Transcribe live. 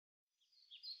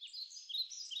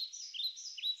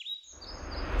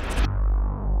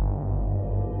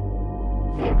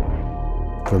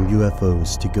From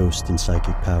UFOs to ghost and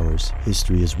psychic powers,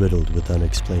 history is riddled with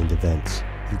unexplained events.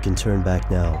 You can turn back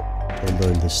now and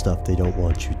learn the stuff they don't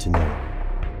want you to know.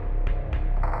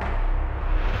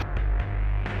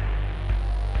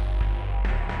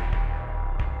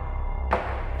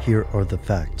 Here are the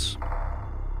facts.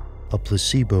 A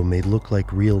placebo may look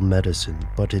like real medicine,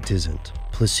 but it isn't.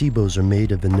 Placebos are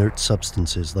made of inert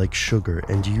substances like sugar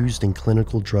and used in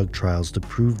clinical drug trials to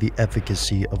prove the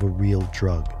efficacy of a real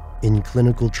drug. In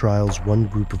clinical trials, one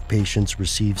group of patients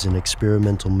receives an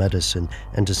experimental medicine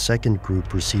and a second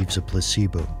group receives a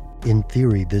placebo. In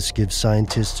theory, this gives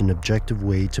scientists an objective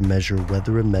way to measure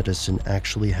whether a medicine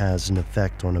actually has an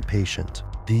effect on a patient.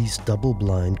 These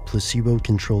double-blind,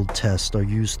 placebo-controlled tests are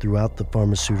used throughout the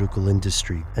pharmaceutical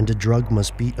industry, and a drug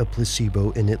must beat a placebo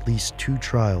in at least 2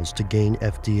 trials to gain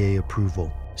FDA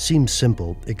approval. Seems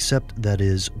simple, except that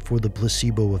is, for the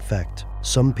placebo effect.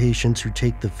 Some patients who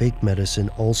take the fake medicine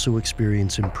also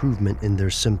experience improvement in their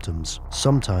symptoms.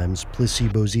 Sometimes,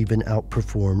 placebos even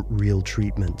outperform real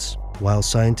treatments. While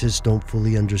scientists don't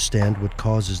fully understand what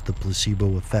causes the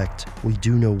placebo effect, we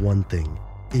do know one thing: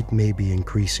 it may be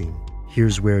increasing.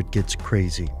 Here's where it gets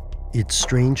crazy. It's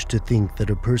strange to think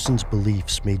that a person's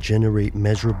beliefs may generate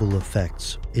measurable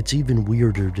effects. It's even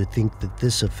weirder to think that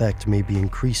this effect may be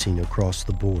increasing across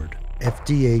the board.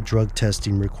 FDA drug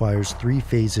testing requires 3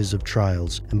 phases of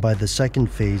trials, and by the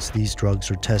second phase, these drugs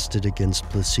are tested against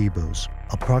placebos.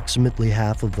 Approximately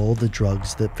half of all the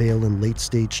drugs that fail in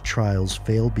late-stage trials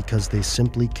fail because they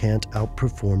simply can't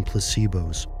outperform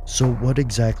placebos. So what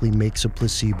exactly makes a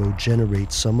placebo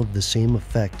generate some of the same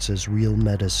effects as real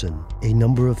medicine? A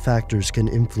number of factors can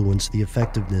influence the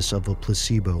effectiveness of a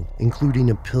placebo,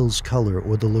 including a pill's color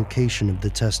or the location of the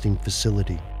testing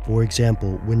facility. For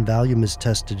example, when Valium is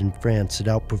tested in France, it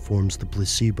outperforms the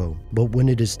placebo. But when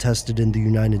it is tested in the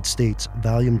United States,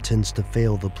 Valium tends to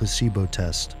fail the placebo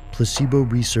test. Placebo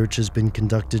research has been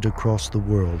conducted across the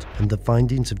world, and the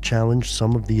findings have challenged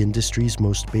some of the industry's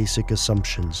most basic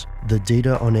assumptions. The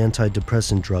data on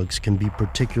antidepressant drugs can be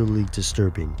particularly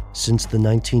disturbing. Since the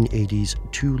 1980s,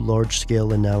 2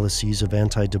 large-scale analyses of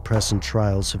antidepressant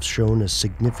trials have shown a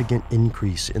significant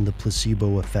increase in the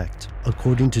placebo effect.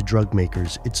 According to drug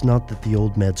makers, it's not that the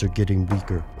old meds are getting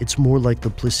weaker. It's more like the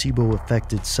placebo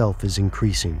effect itself is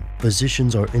increasing.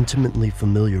 Physicians are intimately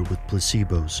familiar with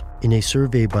placebos. In a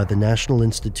survey by the National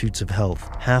Institutes of Health,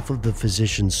 half of the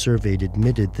physicians surveyed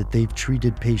admitted that they've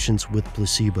treated patients with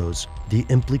placebos. The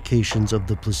implications of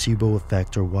the placebo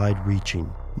effect are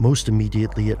wide-reaching. Most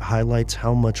immediately, it highlights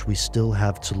how much we still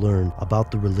have to learn about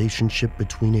the relationship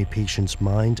between a patient's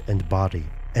mind and body.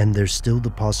 And there's still the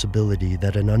possibility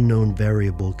that an unknown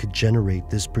variable could generate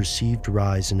this perceived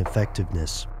rise in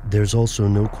effectiveness. There's also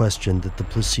no question that the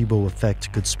placebo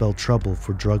effect could spell trouble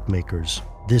for drug makers.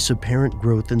 This apparent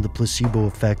growth in the placebo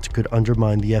effect could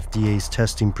undermine the FDA's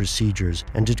testing procedures,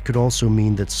 and it could also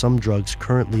mean that some drugs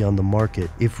currently on the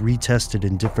market, if retested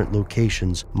in different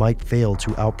locations, might fail to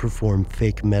outperform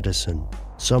fake medicine.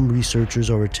 Some researchers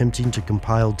are attempting to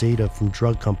compile data from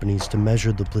drug companies to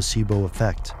measure the placebo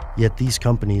effect, yet these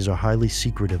companies are highly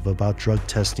secretive about drug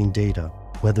testing data.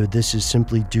 Whether this is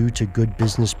simply due to good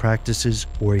business practices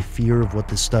or a fear of what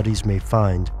the studies may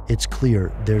find, it's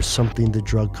clear there's something the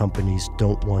drug companies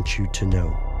don't want you to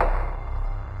know.